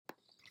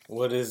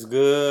What is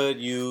good,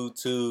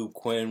 YouTube?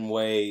 Quinn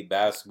Wade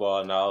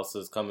basketball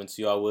analysis coming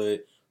to y'all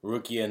with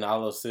rookie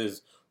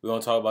analysis. We're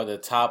gonna talk about the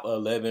top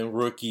 11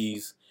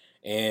 rookies,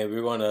 and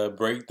we're gonna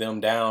break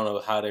them down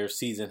of how their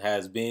season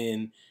has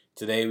been.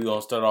 Today, we're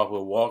gonna start off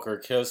with Walker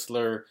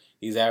Kessler.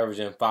 He's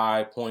averaging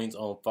 5 points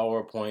on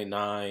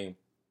 4.9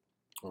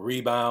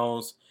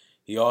 rebounds.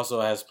 He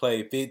also has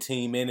played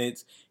 15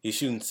 minutes. He's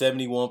shooting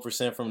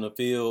 71% from the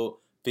field,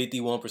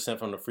 51%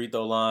 from the free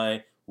throw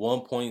line,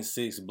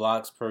 1.6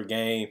 blocks per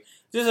game.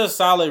 Just a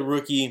solid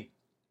rookie.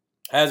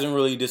 Hasn't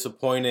really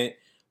disappointed.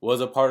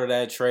 Was a part of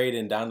that trade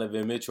in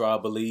Donovan Mitchell, I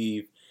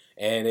believe.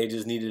 And they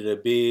just needed a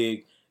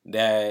big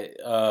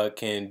that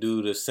can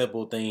do the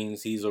simple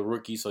things. He's a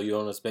rookie, so you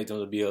don't expect him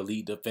to be an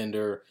elite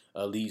defender,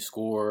 elite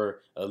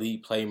scorer,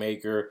 elite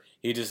playmaker.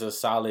 He's just a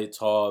solid,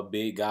 tall,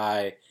 big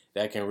guy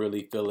that can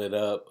really fill it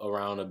up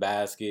around the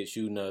basket.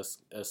 Shooting a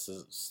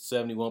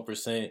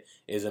 71%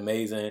 is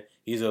amazing.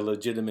 He's a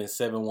legitimate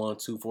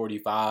 7'1",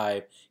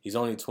 245. He's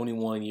only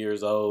 21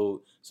 years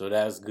old, so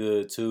that's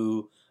good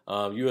too.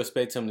 You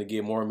expect him to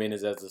get more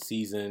minutes as the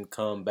season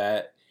come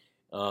back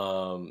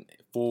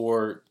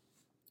forward.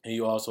 And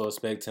you also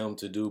expect him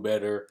to do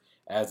better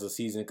as the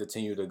season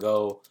continue to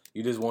go.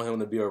 You just want him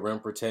to be a rim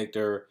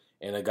protector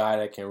and a guy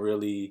that can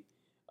really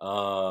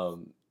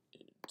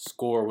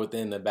score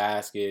within the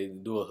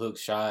basket, do a hook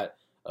shot,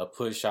 a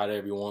push shot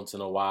every once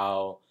in a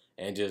while,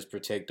 and just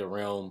protect the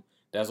rim.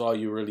 That's all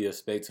you really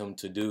expect him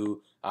to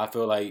do. I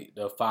feel like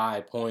the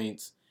 5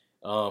 points,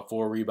 4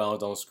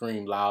 rebounds don't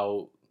scream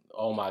loud.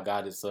 Oh my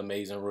God, it's an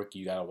amazing rookie.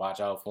 You got to watch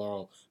out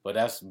for him. But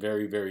that's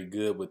very, very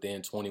good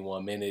within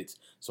 21 minutes.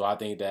 So I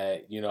think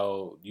that, you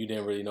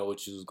didn't really know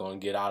what you was going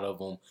to get out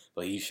of him.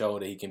 But he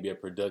showed that he can be a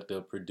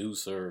productive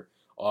producer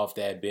off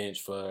that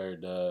bench for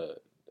the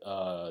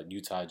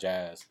Utah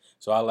Jazz.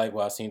 So I like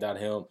what I've seen out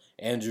of him.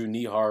 Andrew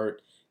Nembhard,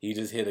 he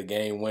just hit a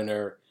game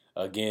winner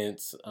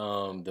against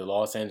the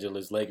Los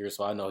Angeles Lakers.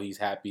 So I know he's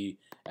happy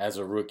as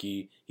a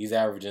rookie. He's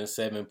averaging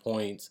 7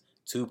 points,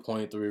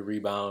 2.3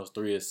 rebounds,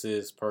 3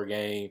 assists per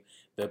game.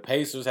 The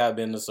Pacers have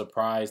been the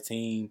surprise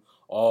team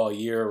all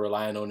year,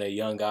 relying on their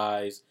young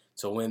guys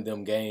to win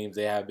them games.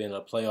 They have been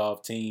a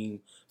playoff team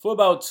for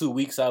about 2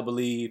 weeks, I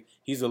believe.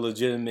 He's a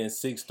legitimate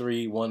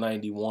 6'3",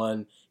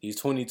 191. He's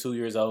 22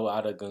 years old,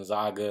 out of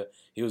Gonzaga.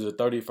 He was a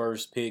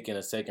 31st pick in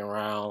the second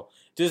round.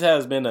 Just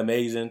has been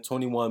amazing.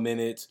 21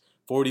 minutes,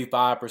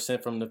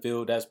 45% from the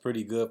field. That's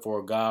pretty good for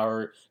a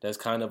guard. That's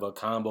kind of a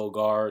combo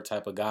guard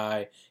type of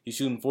guy. He's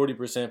shooting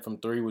 40% from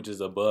three, which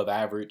is above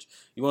average.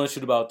 You want to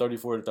shoot about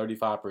 34 to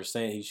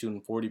 35%. He's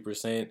shooting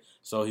 40%.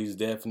 So he's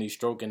definitely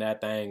stroking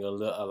that thing a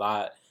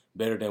lot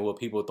better than what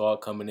people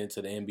thought coming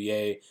into the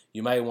NBA.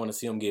 You might want to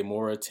see him get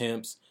more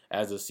attempts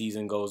as the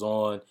season goes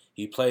on.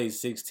 He played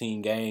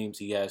 16 games.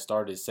 He has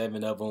started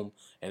 7 of them,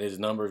 and his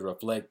numbers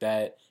reflect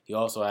that. He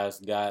also has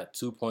got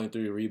 2.3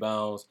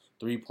 rebounds,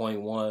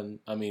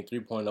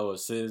 3.0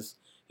 assists.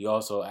 He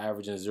also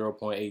averaging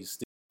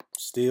 0.8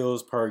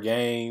 steals per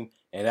game,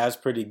 and that's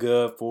pretty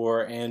good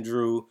for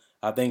Andrew.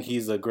 I think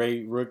he's a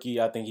great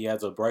rookie. I think he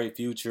has a bright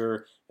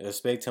future. I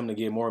expect him to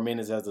get more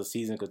minutes as the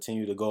season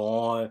continue to go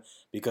on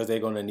because they're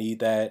going to need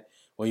that.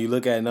 When you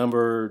look at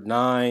number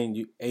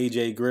 9,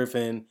 AJ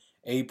Griffin,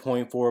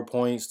 8.4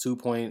 points,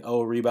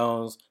 2.0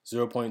 rebounds,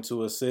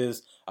 0.2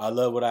 assists. I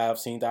love what I have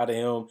seen out of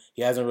him.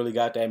 He hasn't really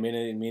got that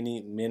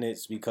many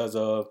minutes because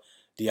of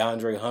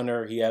DeAndre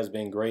Hunter. He has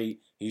been great.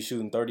 He's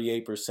shooting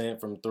 38%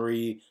 from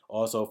three,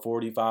 also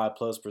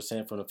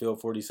 45+% from the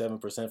field,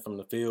 47% from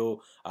the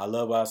field. I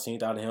love what I've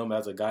seen out of him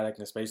as a guy that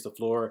can space the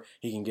floor.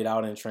 He can get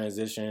out in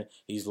transition.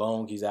 He's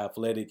long. He's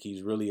athletic.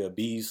 He's really a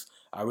beast.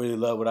 I really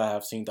love what I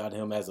have seen out of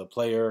him as a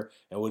player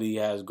and what he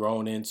has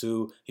grown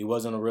into. He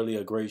wasn't really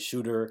a great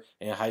shooter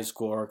in high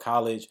school or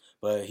college,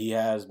 but he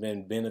has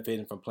been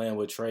benefiting from playing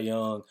with Trae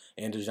Young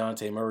and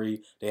DeJounte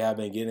Murray. They have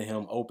been getting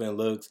him open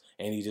looks,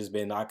 and he's just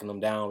been knocking them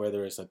down,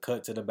 whether it's a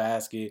cut to the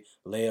basket,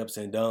 layups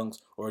and dunks,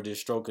 or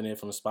just stroking it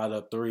from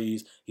spot-up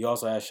threes. He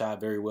also has shot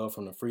very well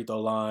from the free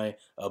throw line,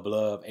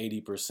 above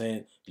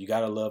 80%. You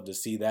got to love to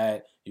see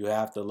that. You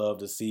have to love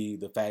to see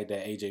the fact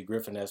that AJ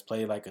Griffin has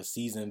played like a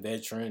seasoned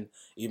veteran,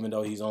 even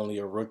though he's only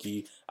a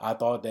rookie. I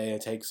thought that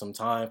it'd take some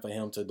time for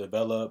him to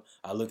develop.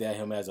 I looked at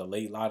him as a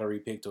late lottery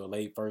pick to a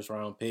late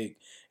first-round pick,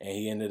 and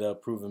he ended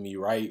up proving me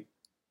right.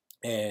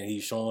 And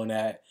he's showing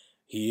that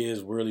he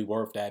is really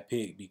worth that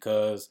pick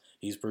because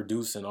he's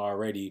producing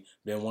already.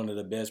 Been one of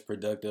the best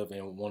productive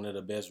and one of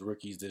the best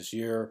rookies this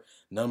year.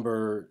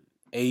 Number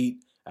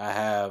 8, I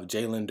have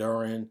Jalen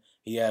Duren.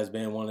 He has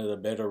been one of the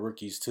better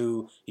rookies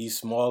too. He's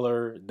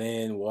smaller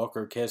than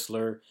Walker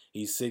Kessler.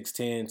 He's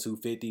 6'10",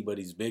 250, but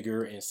he's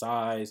bigger in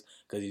size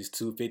because he's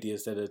 250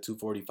 instead of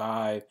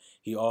 245.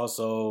 He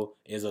also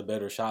is a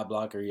better shot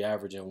blocker. He's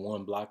averaging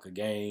 1 block a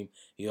game.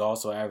 He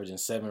also averaging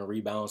 7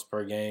 rebounds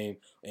per game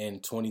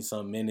in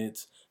 20-some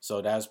minutes.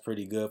 So that's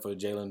pretty good for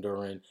Jalen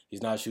Duren.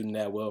 He's not shooting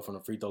that well from the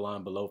free throw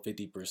line, below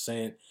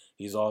 50%.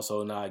 He's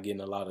also not getting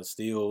a lot of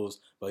steals,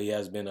 but he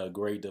has been a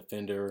great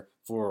defender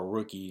for a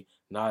rookie.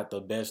 Not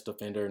the best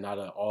defender, not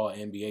an all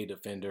NBA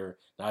defender,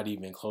 not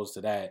even close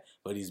to that,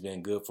 but he's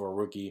been good for a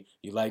rookie.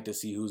 You like to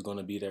see who's going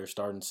to be their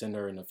starting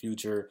center in the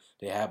future.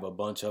 They have a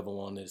bunch of them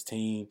on this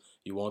team.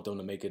 You want them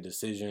to make a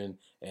decision.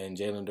 And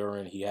Jalen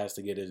Duren, he has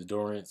to get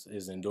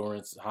his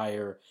endurance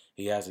higher.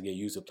 He has to get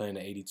used to playing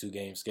the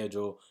 82-game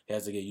schedule. He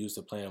has to get used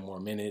to playing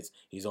more minutes.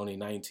 He's only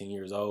 19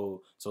 years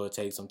old, so it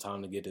takes some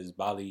time to get his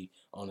body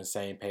on the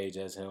same page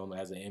as him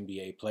as an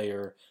NBA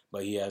player.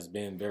 But he has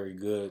been very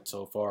good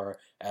so far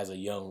as a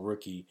young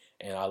rookie,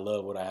 and I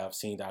love what I have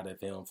seen out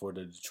of him for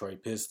the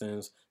Detroit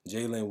Pistons.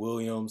 Jalen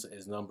Williams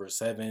is number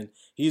 7.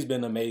 He's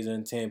been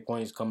amazing. 10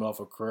 points coming off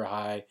a career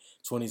high,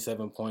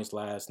 27 points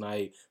last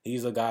night.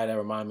 He's a guy that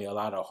reminds me a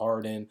lot of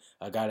Harden,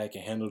 a guy that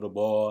can handle the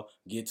ball,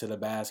 get to the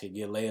basket,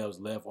 get layups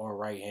left or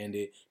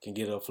right-handed, can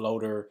get a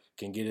floater,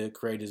 can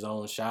create his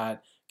own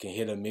shot, can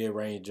hit a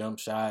mid-range jump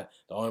shot.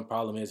 The only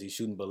problem is he's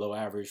shooting below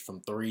average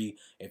from 3.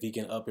 If he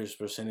can up his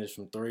percentage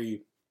from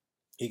 3,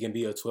 he can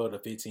be a 12 to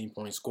 15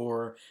 point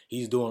scorer.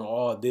 He's doing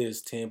all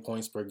this, 10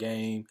 points per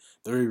game,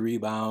 3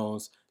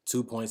 rebounds,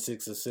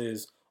 2.6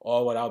 assists,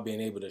 all without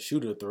being able to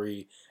shoot a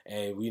 3.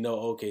 And we know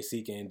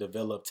OKC can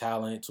develop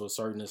talent to a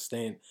certain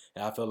extent.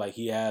 And I feel like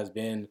he has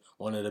been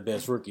one of the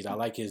best rookies. I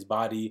like his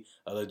body,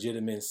 a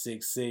legitimate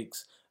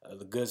 6'6",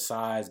 a good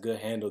size, good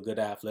handle, good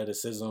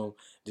athleticism.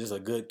 Just a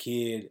good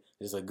kid,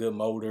 just a good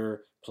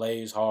motor,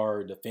 plays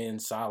hard,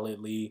 defends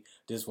solidly.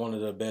 Just one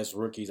of the best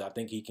rookies. I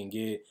think he can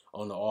get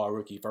on the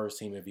all-rookie first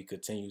team if he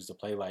continues to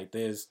play like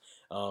this,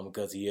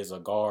 because he is a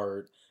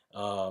guard.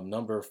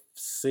 Number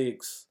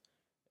 6,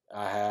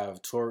 I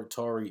have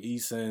Tari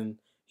Eason.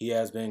 He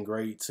has been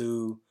great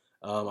too.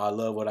 I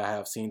love what I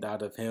have seen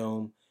out of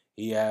him.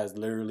 He has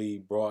literally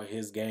brought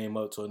his game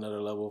up to another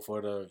level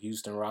for the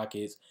Houston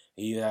Rockets.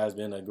 He has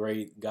been a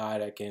great guy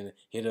that can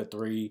hit a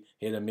 3,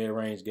 hit a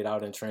mid-range, get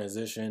out in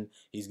transition.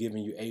 He's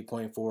giving you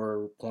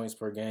 8.4 points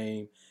per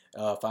game,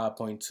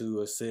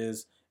 5.2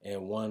 assists,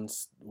 and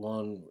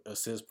one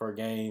assist per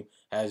game.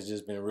 Has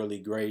just been really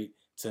great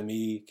to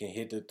me. Can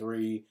hit the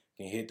 3,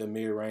 can hit the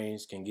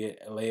mid-range, can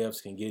get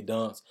layups, can get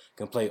dunks,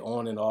 can play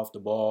on and off the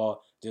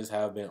ball. Just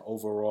have been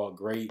overall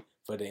great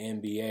for the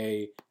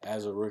NBA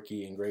as a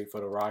rookie and great for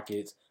the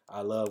Rockets.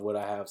 I love what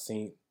I have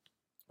seen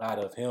out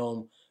of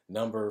him.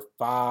 Number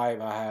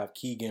 5, I have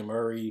Keegan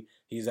Murray.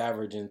 He's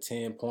averaging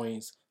 10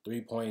 points,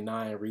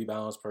 3.9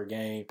 rebounds per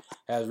game.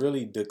 Has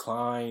really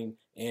declined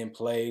in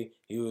play.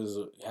 He was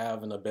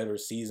having a better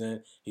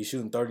season. He's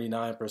shooting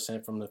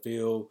 39% from the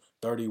field,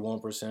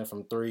 31%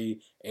 from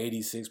 3,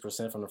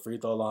 86% from the free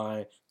throw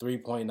line,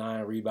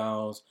 3.9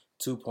 rebounds,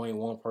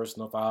 2.1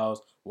 personal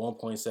fouls,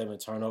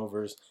 1.7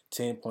 turnovers,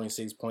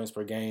 10.6 points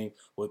per game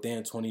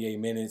within 28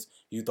 minutes.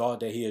 You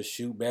thought that he'd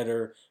shoot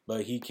better,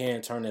 but he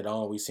can turn it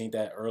on. We seen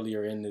that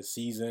earlier in the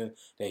season,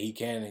 that he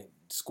can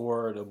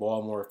score the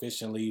ball more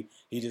efficiently.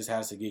 He just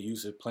has to get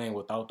used to playing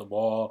without the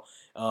ball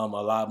a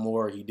lot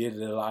more. He did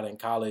it a lot in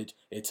college.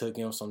 It took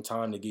him some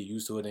time to get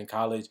used to it in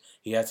college.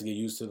 He has to get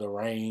used to the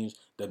range,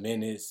 the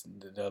minutes,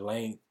 the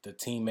length, the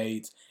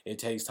teammates. It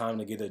takes time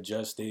to get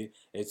adjusted.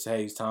 It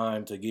takes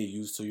time to get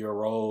used to your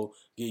role,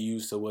 get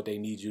used to what they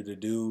need you to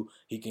do.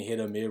 He can hit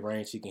a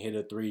mid-range. He can hit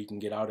a 3. He can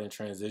get out in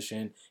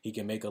transition. He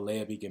can make a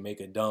layup. He can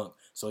make a dunk.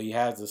 So he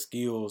has the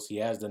skills. He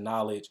has the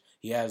knowledge.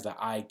 He has the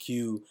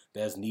IQ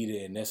that's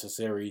needed and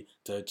necessary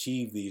to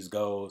achieve these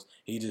goals.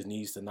 He just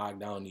needs to knock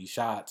down these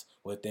shots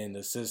within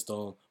the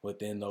system,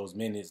 within those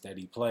minutes that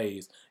he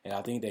plays. And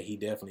I think that he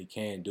definitely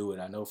can do it.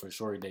 I know for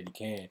sure that he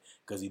can,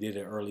 because he did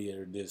it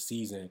earlier this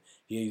season.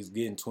 He's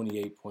getting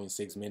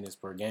 28.6 minutes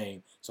per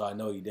game. So I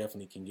know he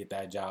definitely can get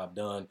that job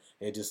done.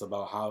 It's just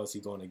about how is he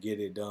going to get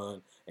it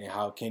done and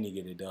how can he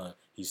get it done.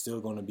 He's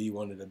still going to be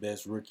one of the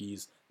best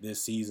rookies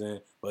this season,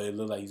 but it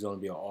looks like he's going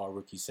to be an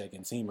all-rookie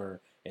second teamer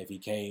if he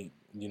can't,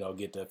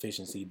 get the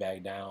efficiency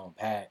back down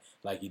pat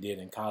like he did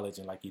in college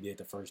and like he did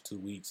the first 2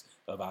 weeks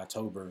of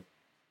October.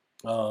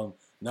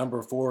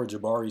 Number 4,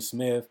 Jabari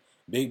Smith.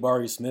 Big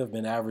Jabari Smith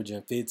been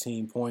averaging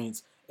 15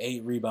 points,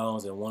 8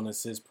 rebounds, and 1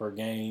 assist per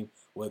game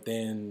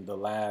within the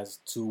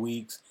last 2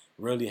 weeks.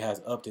 Really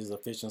has upped his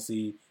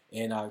efficiency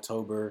in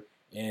October.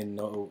 And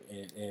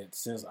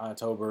since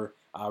October,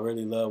 I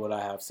really love what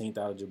I have seen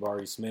out of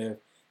Jabari Smith.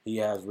 He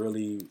has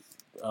really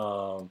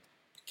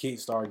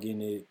started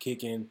getting it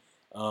kicking.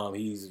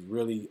 He's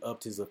really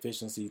upped his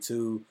efficiency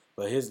too,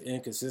 but his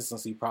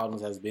inconsistency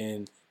problems has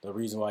been the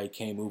reason why he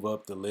can't move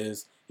up the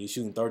list. He's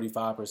shooting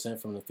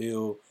 35% from the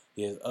field.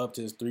 He has upped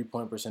his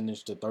 3-point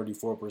percentage to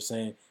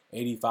 34%,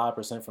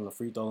 85% from the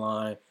free throw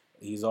line.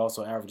 He's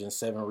also averaging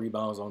 7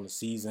 rebounds on the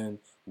season,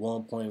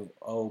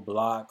 1.0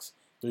 blocks,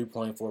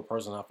 3.4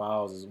 personal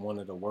fouls is one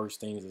of the worst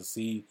things to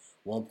see.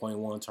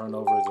 1.1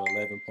 turnovers,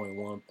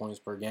 11.1 points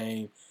per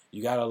game.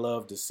 You gotta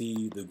love to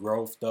see the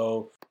growth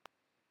though.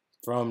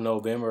 From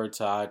November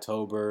to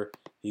October,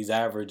 he's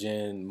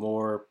averaging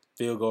more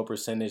field goal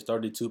percentage,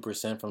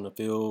 32% from the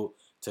field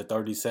to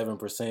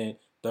 37%,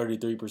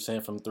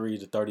 33% from 3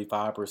 to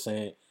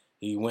 35%.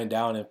 He went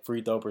down in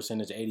free throw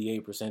percentage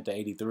 88% to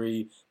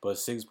 83, but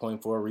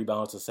 6.4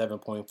 rebounds to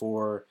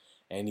 7.4.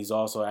 And he's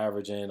also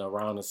averaging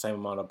around the same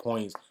amount of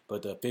points,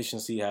 but the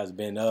efficiency has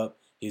been up.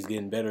 He's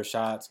getting better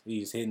shots.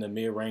 He's hitting the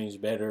mid-range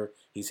better.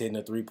 He's hitting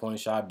the three-point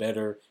shot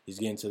better. He's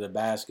getting to the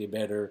basket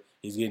better.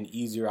 He's getting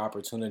easier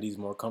opportunities,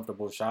 more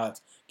comfortable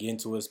shots, getting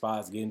to his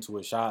spots, getting to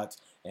his shots.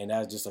 And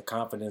that's just a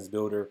confidence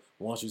builder.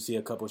 Once you see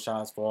a couple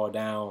shots fall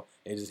down,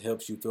 it just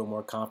helps you feel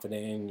more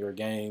confident in your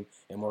game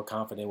and more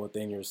confident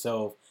within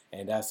yourself.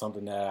 And that's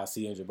something that I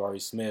see in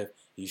Jabari Smith.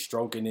 He's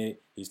stroking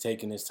it. He's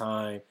taking his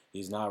time.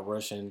 He's not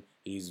rushing.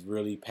 He's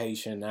really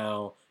patient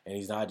now. And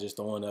he's not just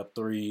throwing up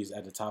threes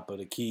at the top of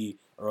the key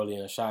early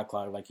in the shot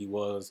clock like he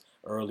was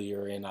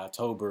earlier in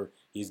October.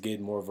 He's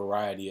getting more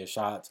variety of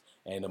shots.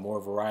 And the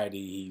more variety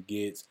he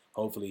gets,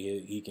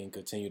 hopefully he can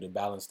continue to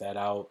balance that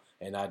out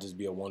and not just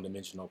be a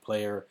one-dimensional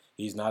player.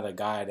 He's not a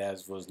guy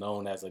that was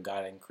known as a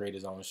guy that can create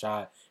his own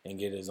shot and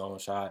get his own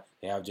shot.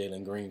 They have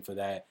Jalen Green for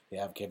that. They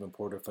have Kevin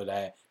Porter for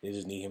that. They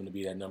just need him to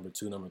be that number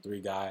 2, number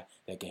 3 guy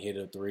that can hit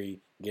a three,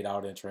 get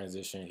out in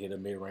transition, hit a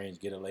mid-range,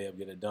 get a layup,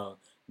 get a dunk,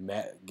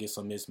 get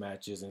some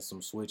mismatches and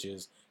some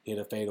switches, hit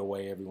a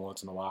fadeaway every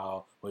once in a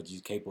while, which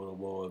he's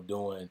capable of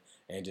doing,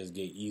 and just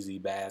get easy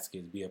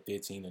baskets, be a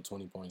 15 and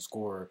 20-point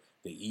scorer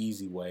the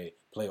easy way,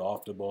 play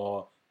off the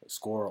ball,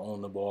 score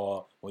on the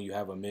ball when you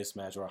have a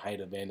mismatch or a height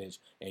advantage,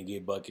 and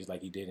get buckets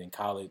like he did in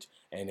college.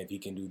 And if he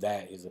can do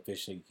that, his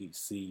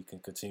efficiency can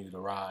continue to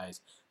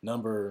rise.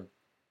 Number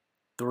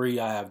 3,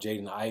 I have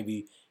Jaden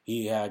Ivey.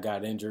 He had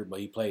got injured,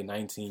 but he played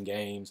 19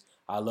 games.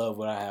 I love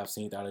what I have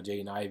seen out of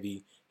Jaden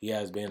Ivey. He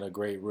has been a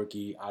great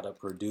rookie out of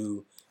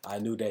Purdue. I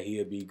knew that he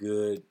would be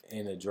good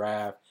in the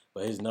draft,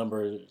 but his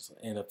numbers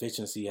and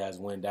efficiency has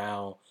went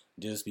down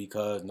just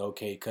because no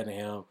Cade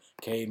Cunningham.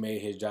 Cade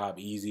made his job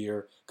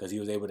easier because he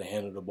was able to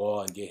handle the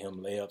ball and get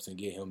him layups and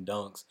get him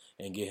dunks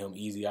and get him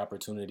easy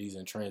opportunities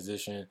in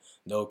transition.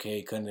 No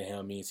Cade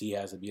Cunningham means he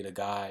has to be the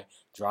guy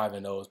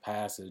driving those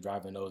passes,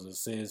 driving those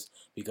assists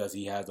because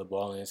he has the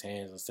ball in his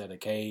hands instead of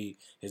Cade.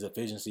 His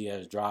efficiency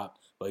has dropped,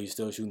 but he's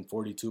still shooting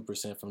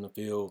 42% from the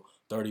field,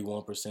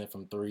 31%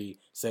 from 3,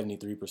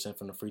 73%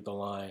 from the free throw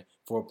line,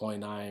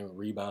 4.9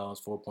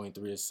 rebounds,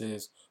 4.3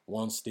 assists,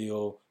 1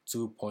 steal,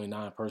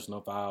 2.9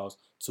 personal fouls,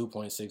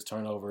 2.6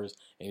 turnovers,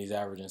 and he's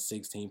averaging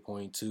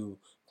 16.2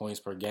 points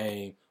per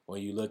game.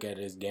 When you look at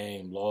his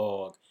game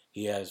log,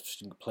 he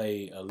has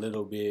played a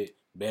little bit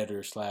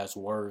better /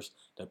 worse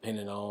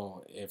depending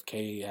on if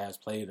Cade has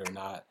played or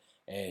not.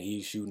 And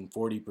he's shooting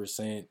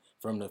 40%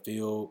 from the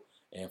field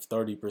and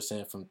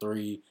 30% from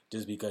 3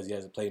 just because he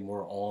has to play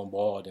more on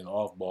ball than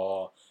off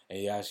ball. And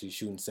he actually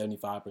shooting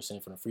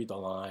 75% from the free throw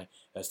line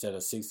instead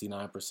of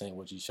 69%,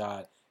 which he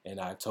shot in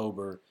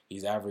October.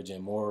 He's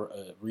averaging more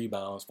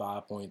rebounds,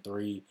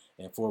 5.3,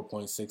 and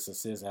 4.6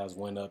 assists has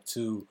went up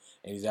too,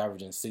 and he's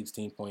averaging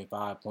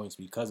 16.5 points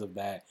because of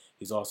that.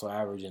 He's also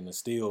averaging the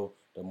steal.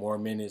 The more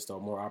minutes, the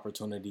more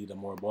opportunity, the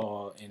more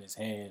ball in his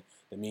hand.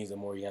 That means the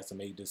more he has to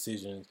make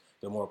decisions,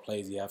 the more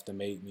plays he has to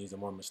make, means the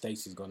more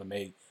mistakes he's going to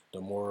make. The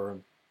more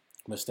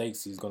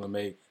mistakes he's going to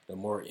make, the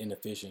more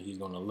inefficient he's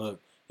going to look.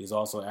 He's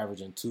also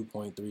averaging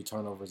 2.3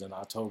 turnovers in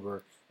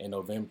October. In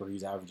November,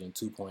 he's averaging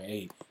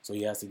 2.8. So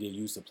he has to get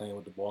used to playing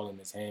with the ball in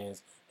his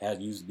hands, has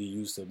used to be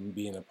used to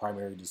being a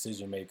primary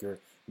decision maker.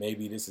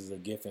 Maybe this is a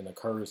gift and a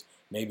curse.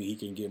 Maybe he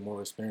can get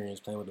more experience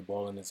playing with the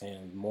ball in his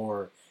hands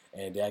more,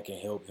 and that can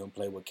help him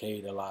play with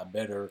Cade a lot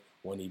better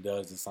when he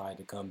does decide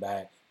to come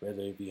back,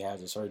 whether if he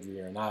has a surgery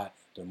or not.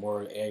 The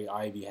more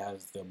Ivey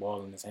has the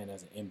ball in his hand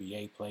as an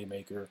NBA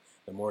playmaker,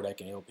 the more that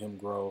can help him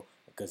grow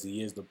because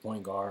he is the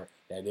point guard.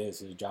 That is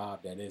his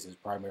job. That is his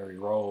primary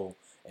role.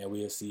 And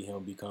we'll see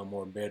him become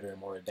more better and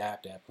more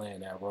adept at playing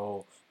that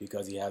role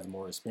because he has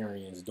more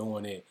experience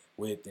doing it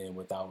with and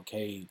without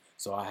Cade.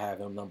 So I have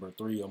him number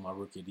 3 on my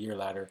rookie of the year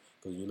ladder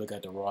because you look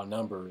at the raw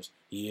numbers,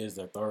 he is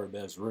the 3rd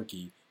best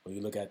rookie. When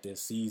you look at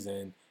this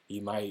season, he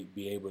might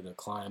be able to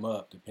climb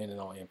up depending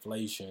on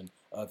inflation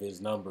of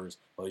his numbers,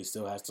 but he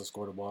still has to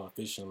score the ball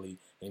efficiently,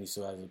 and he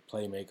still has to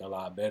play make a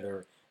lot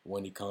better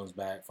when he comes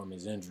back from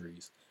his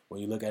injuries. When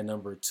you look at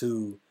number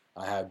 2,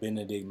 I have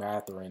Benedict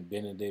Mathurin.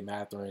 Benedict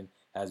Mathurin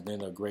has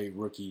been a great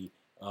rookie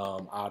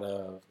out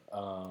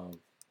of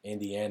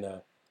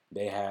Indiana.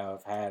 They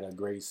have had a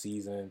great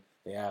season.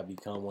 They have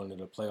become one of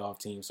the playoff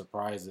team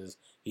surprises.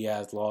 He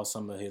has lost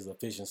some of his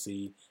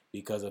efficiency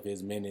because of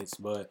his minutes,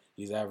 but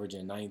he's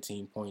averaging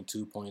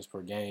 19.2 points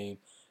per game,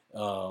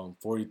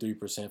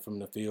 43% from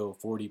the field,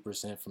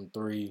 40% from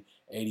 3,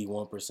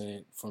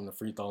 81% from the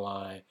free throw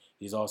line.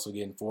 He's also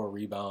getting 4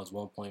 rebounds,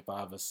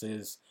 1.5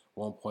 assists,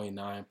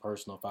 1.9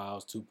 personal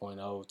fouls,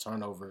 2.0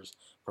 turnovers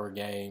per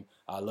game.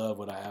 I love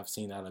what I have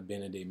seen out of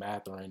Benedict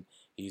Mathurin.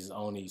 He's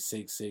only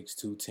 6'6",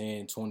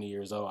 210, 20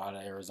 years old out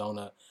of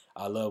Arizona.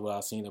 I love what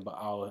I've seen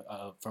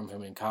from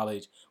him in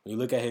college. When you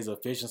look at his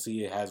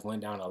efficiency, it has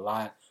went down a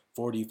lot,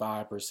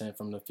 45%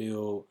 from the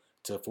field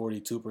to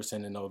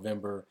 42% in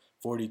November,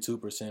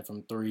 42%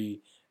 from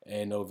 3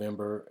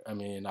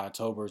 in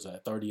October is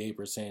at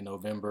 38% in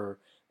November,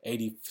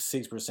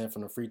 86%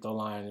 from the free throw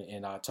line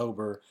in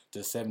October to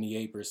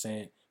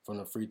 78% from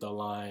the free throw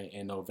line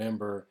in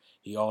November.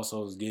 He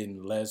also is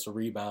getting less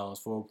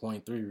rebounds,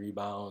 4.3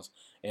 rebounds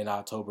in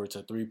October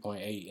to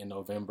 3.8 in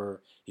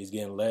November. He's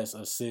getting less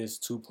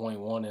assists,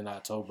 2.1 in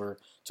October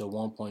to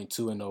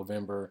 1.2 in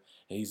November.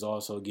 And he's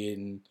also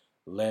getting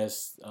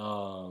less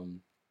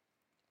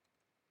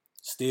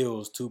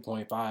steals,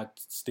 2.5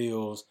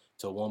 steals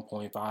to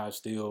 1.5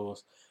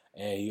 steals.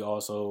 And he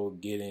also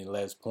getting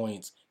less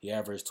points. He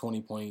averaged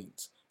 20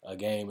 points a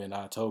game in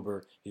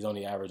October. He's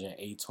only averaging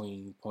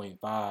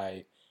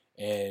 18.5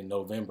 in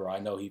November. I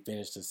know he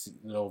finished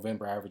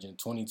November averaging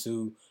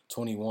 22,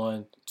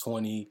 21,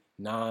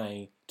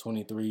 29,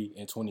 23,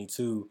 and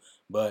 22,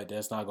 but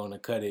that's not going to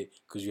cut it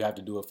because you have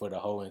to do it for the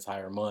whole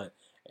entire month.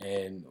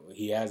 And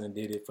he hasn't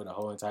did it for the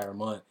whole entire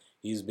month.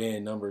 He's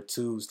been number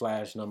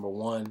 2/number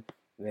 1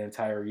 the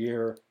entire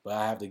year, but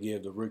I have to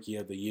give the Rookie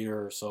of the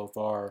Year so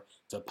far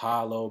to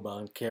Paolo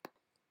Banchero.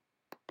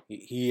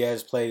 He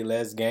has played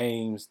less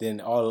games than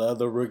all the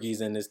other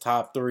rookies in his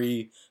top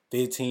three.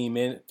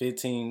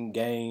 15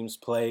 games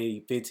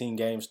played, 15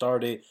 games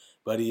started,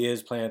 but he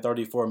is playing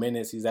 34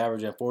 minutes. He's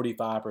averaging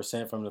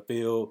 45% from the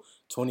field,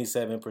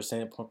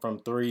 27% from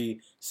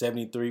three,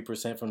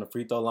 73% from the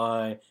free throw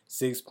line,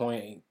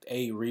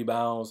 6.8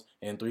 rebounds,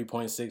 and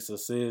 3.6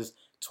 assists.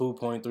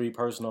 2.3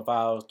 personal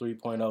fouls,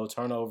 3.0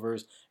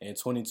 turnovers, and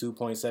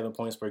 22.7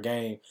 points per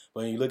game.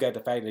 But when you look at the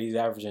fact that he's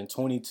averaging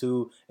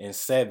 22 and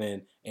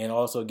 7 and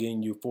also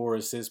getting you 4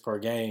 assists per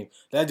game,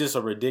 that's just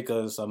a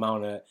ridiculous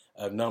amount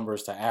of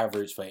numbers to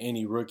average for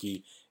any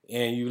rookie.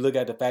 And you look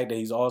at the fact that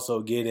he's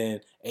also getting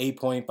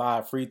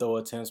 8.5 free throw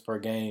attempts per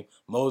game.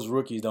 Most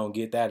rookies don't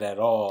get that at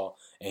all.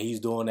 And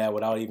he's doing that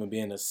without even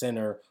being a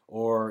center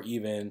or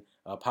even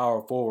a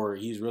power forward.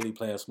 He's really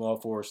playing small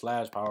forward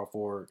 / power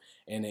forward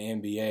in the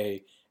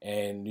NBA.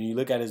 And when you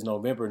look at his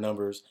November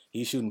numbers,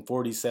 he's shooting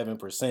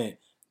 47%.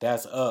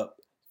 That's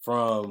up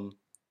from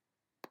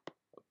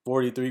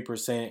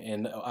 43%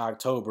 in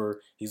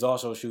October. He's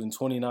also shooting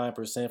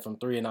 29% from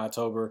 3 in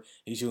October.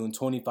 He's shooting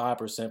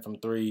 25% from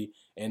 3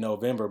 in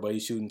November, but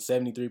he's shooting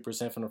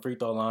 73% from the free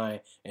throw line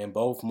in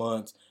both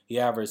months. He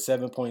averaged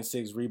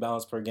 7.6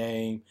 rebounds per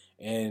game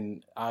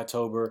in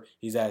October.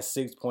 He's at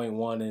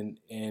 6.1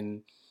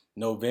 in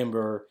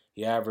November.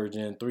 He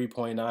averaging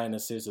 3.9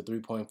 assists to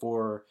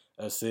 3.4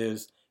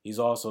 assists. He's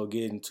also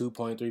getting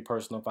 2.3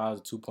 personal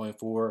fouls to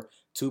 2.4,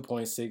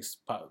 2.6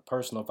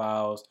 personal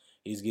fouls.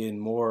 He's getting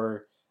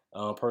more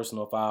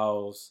personal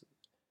fouls,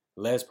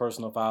 less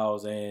personal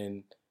fouls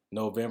in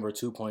November,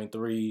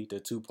 2.3 to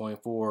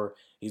 2.4.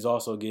 He's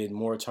also getting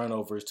more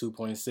turnovers,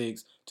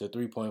 2.6 to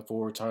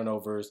 3.4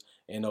 turnovers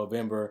in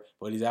November,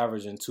 but he's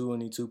averaging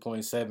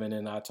 22.7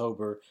 in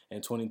October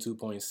and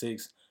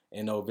 22.6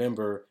 in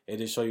November. It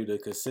just shows you the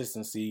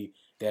consistency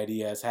that he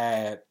has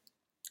had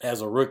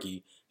as a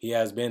rookie. He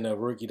has been a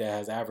rookie that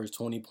has averaged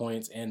 20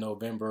 points in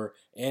November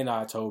and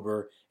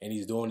October, and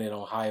he's doing it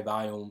on high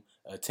volume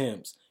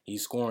attempts.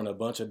 He's scoring a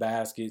bunch of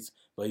baskets,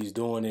 but he's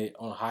doing it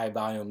on high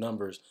volume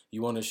numbers.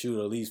 You want to shoot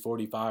at least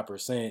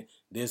 45%.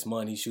 This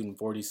month he's shooting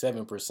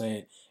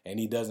 47%, and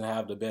he doesn't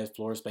have the best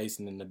floor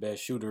spacing and the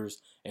best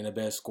shooters and the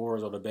best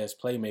scorers or the best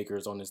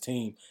playmakers on his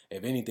team.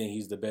 If anything,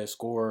 he's the best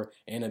scorer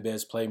and the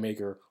best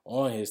playmaker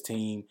on his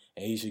team,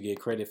 and he should get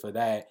credit for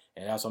that.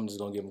 And that's why I'm just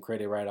going to give him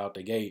credit right out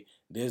the gate.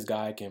 This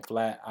guy can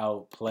flat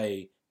out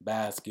play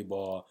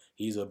basketball.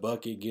 He's a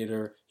bucket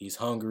getter. He's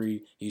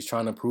hungry. He's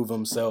trying to prove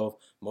himself.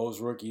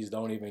 Most rookies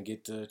don't even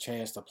get the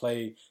chance to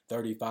play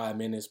 35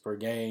 minutes per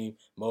game.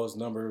 Most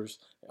numbers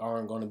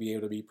aren't going to be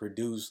able to be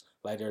produced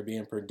like they're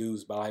being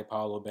produced by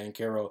Paolo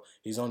Banchero.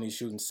 He's only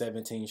shooting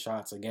 17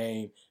 shots a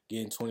game,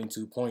 getting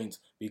 22 points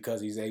because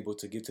he's able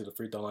to get to the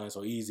free throw line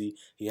so easy.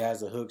 He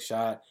has the hook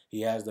shot.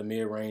 He has the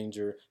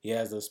mid-ranger. He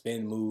has the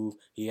spin move.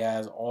 He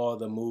has all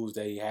the moves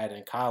that he had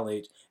in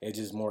college. It's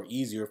just more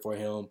easier for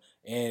him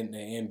in the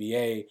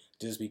NBA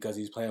just because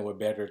he's playing with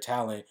better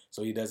talent,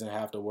 so he doesn't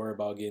have to worry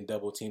about getting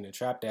double teamed and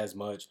trapped as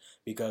much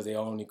because they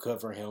only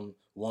cover him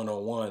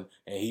one-on-one,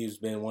 and he's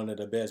been one of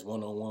the best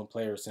one-on-one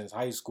players since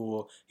high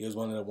school. He was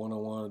one of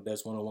the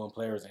best one-on-one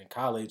players in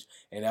college,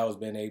 and that was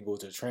been able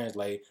to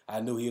translate.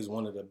 I knew he was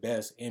one of the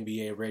best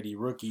NBA-ready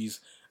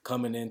rookies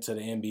coming into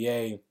the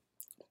NBA,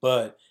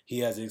 but he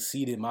has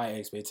exceeded my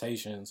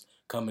expectations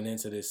coming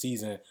into this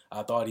season.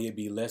 I thought he'd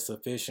be less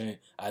efficient.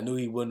 I knew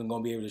he wasn't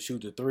going to be able to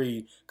shoot the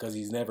three because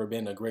he's never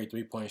been a great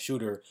three-point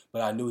shooter,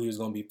 but I knew he was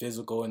going to be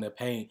physical in the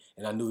paint,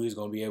 and I knew he was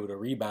going to be able to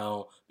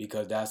rebound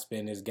because that's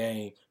been his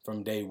game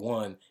from day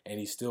one, and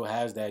he still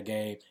has that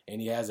game, and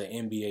he has an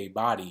NBA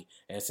body.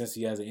 And since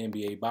he has an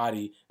NBA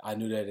body, I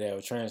knew that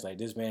would translate.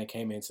 This man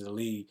came into the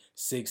league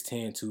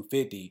 6'10",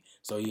 250,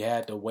 so he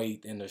had the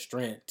weight and the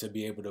strength to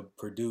be able to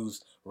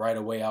produce right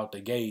away out the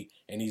gate,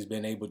 and he's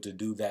been able to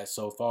do that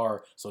so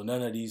far. So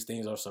none of these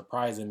things are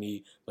surprising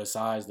me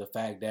besides the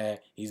fact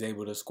that he's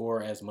able to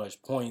score as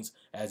much points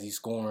as he's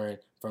scoring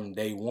from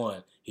day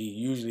one. He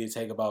usually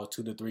take about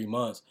 2 to 3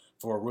 months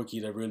for a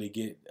rookie to really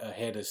get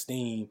ahead of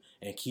steam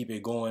and keep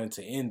it going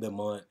to end the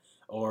month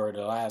or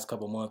the last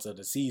couple months of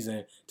the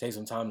season, take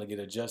some time to get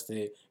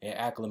adjusted and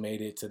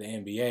acclimated to the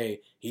NBA.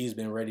 He's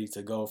been ready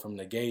to go from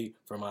the gate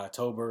from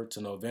October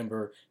to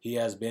November. He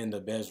has been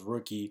the best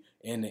rookie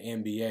in the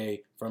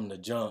NBA from the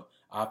jump.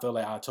 I feel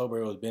like October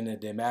it was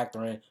Benedict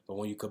Mathurin, but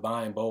when you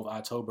combine both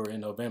October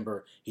and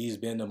November, he's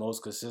been the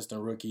most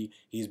consistent rookie.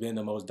 He's been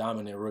the most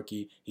dominant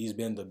rookie. He's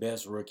been the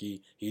best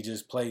rookie. He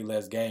just played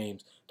less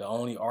games. The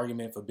only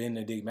argument for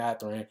Benedict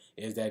Mathurin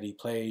is that he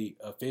played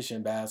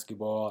efficient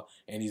basketball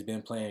and he's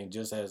been playing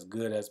just as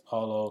good as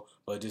Paolo,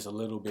 but just a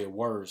little bit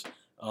worse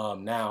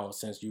now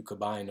since you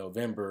combine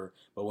November.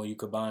 But when you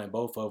combine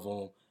both of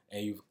them,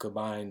 and you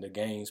combine the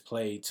games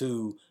played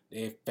too,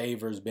 it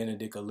favors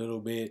Benedict a little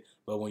bit.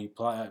 But when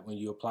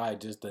you apply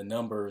just the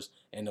numbers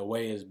and the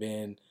way it's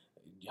been,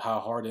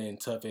 how hard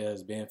and tough it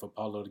has been for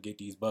Paolo to get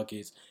these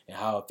buckets, and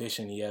how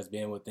efficient he has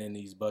been within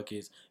these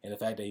buckets, and the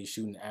fact that he's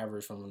shooting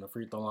average from the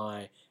free throw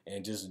line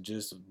and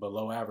just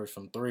below average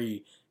from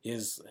three,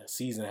 his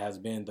season has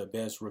been the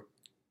best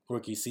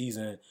rookie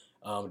season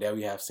that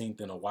we have seen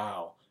in a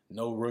while.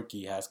 No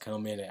rookie has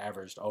come in and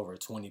averaged over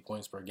 20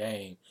 points per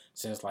game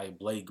since like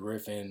Blake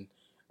Griffin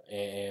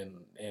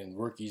and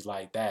rookies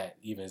like that.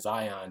 Even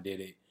Zion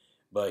did it,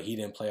 but he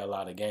didn't play a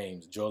lot of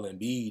games. Joel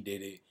Embiid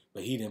did it,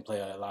 but he didn't play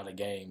a lot of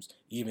games.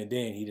 Even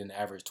then, he didn't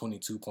average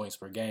 22 points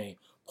per game.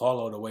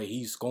 Paulo, the way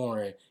he's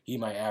scoring, he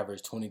might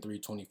average 23,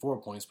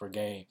 24 points per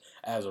game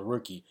as a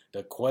rookie.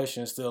 The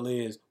question still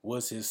is,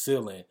 what's his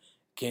ceiling?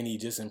 Can he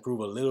just improve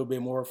a little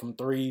bit more from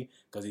three?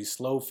 Because he's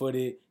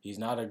slow-footed. He's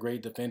not a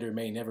great defender.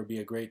 May never be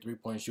a great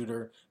three-point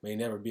shooter. May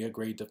never be a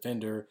great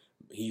defender.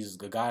 He's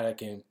the guy that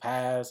can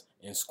pass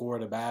and score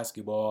the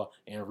basketball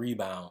and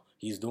rebound.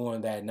 He's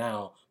doing that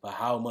now. But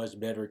how much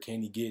better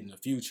can he get in the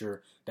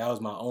future? That was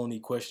my only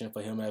question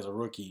for him as a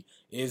rookie.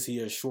 Is he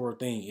a sure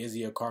thing? Is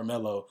he a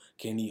Carmelo?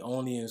 Can he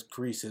only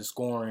increase his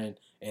scoring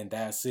and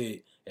that's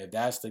it? If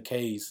that's the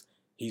case,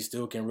 he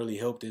still can really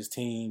help this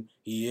team.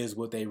 He is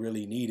what they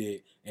really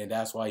needed, and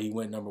that's why he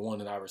went number one,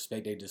 and I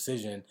respect their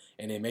decision,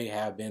 and it may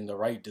have been the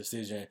right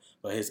decision,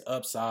 but his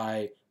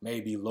upside may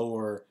be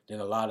lower than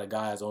a lot of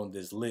guys on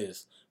this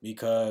list,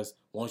 because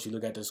once you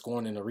look at the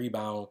scoring and the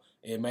rebound,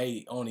 it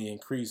may only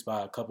increase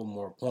by a couple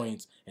more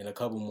points and a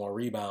couple more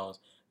rebounds.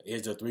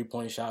 Is the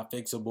three-point shot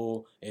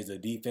fixable? Is the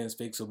defense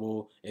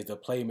fixable? Is the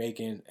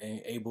playmaking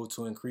able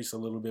to increase a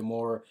little bit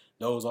more?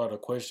 Those are the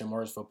question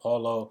marks for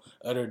Paulo.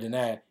 Other than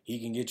that, he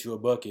can get you a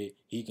bucket.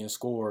 He can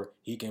score.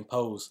 He can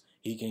post.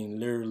 He can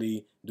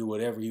literally do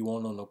whatever he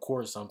wants on the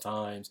court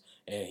sometimes,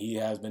 and he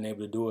has been able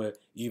to do it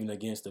even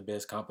against the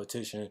best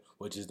competition,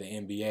 which is the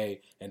NBA,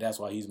 and that's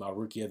why he's my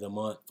Rookie of the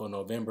Month for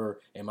November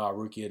and my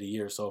Rookie of the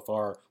Year so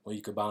far. When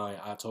you combine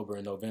October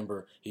and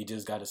November, he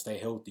just got to stay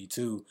healthy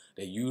too.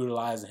 They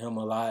utilize him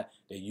a lot.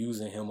 They're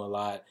using him a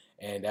lot,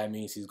 and that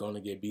means he's going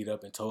to get beat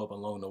up and toe up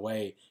along the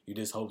way. You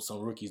just hope some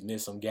rookies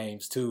miss some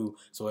games too,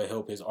 so it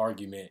help his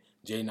argument.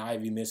 Jaden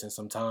Ivey missing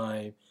some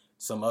time.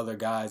 Some other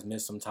guys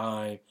miss some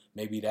time.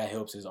 Maybe that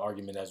helps his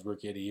argument as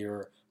Rookie of the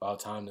Year by the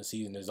time the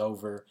season is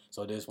over.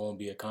 So this won't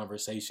be a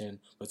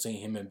conversation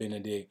between him and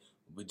Benedict,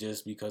 but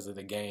just because of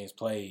the games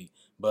played.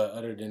 But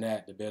other than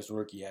that, the best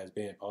rookie has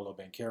been Paolo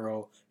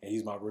Banchero, and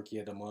he's my Rookie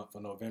of the Month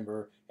for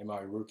November and my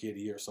Rookie of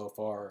the Year so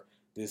far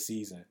this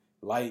season.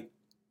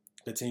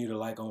 Continue to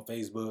like on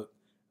Facebook.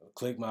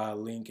 Click my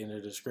link in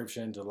the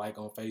description to like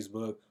on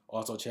Facebook.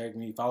 Also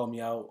follow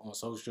me out on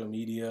social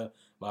media.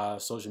 My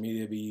social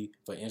media be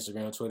for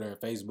Instagram, Twitter, and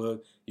Facebook.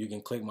 You can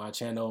click my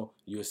channel.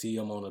 You'll see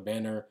them on the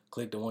banner.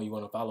 Click the one you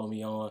want to follow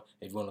me on.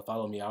 If you want to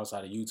follow me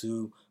outside of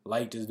YouTube,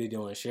 like this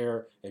video and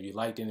share. If you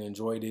liked it and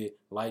enjoyed it,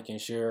 like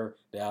and share.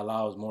 That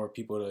allows more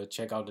people to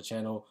check out the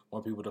channel,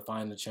 more people to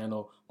find the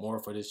channel, more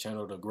for this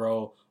channel to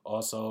grow.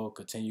 Also,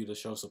 continue to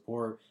show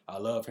support. I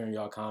love hearing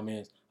y'all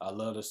comments. I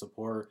love the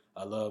support.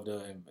 I love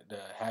the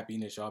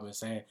happiness y'all been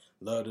saying.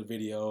 Love the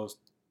videos.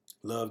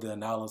 Love the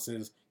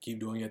analysis. Keep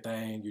doing your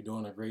thing. You're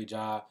doing a great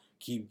job.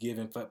 Keep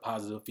giving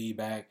positive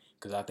feedback,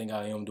 because I think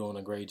I am doing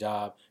a great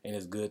job, and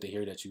it's good to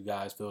hear that you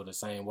guys feel the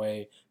same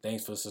way.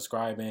 Thanks for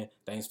subscribing.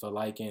 Thanks for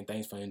liking.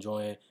 Thanks for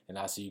enjoying, and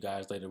I'll see you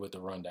guys later with the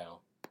rundown.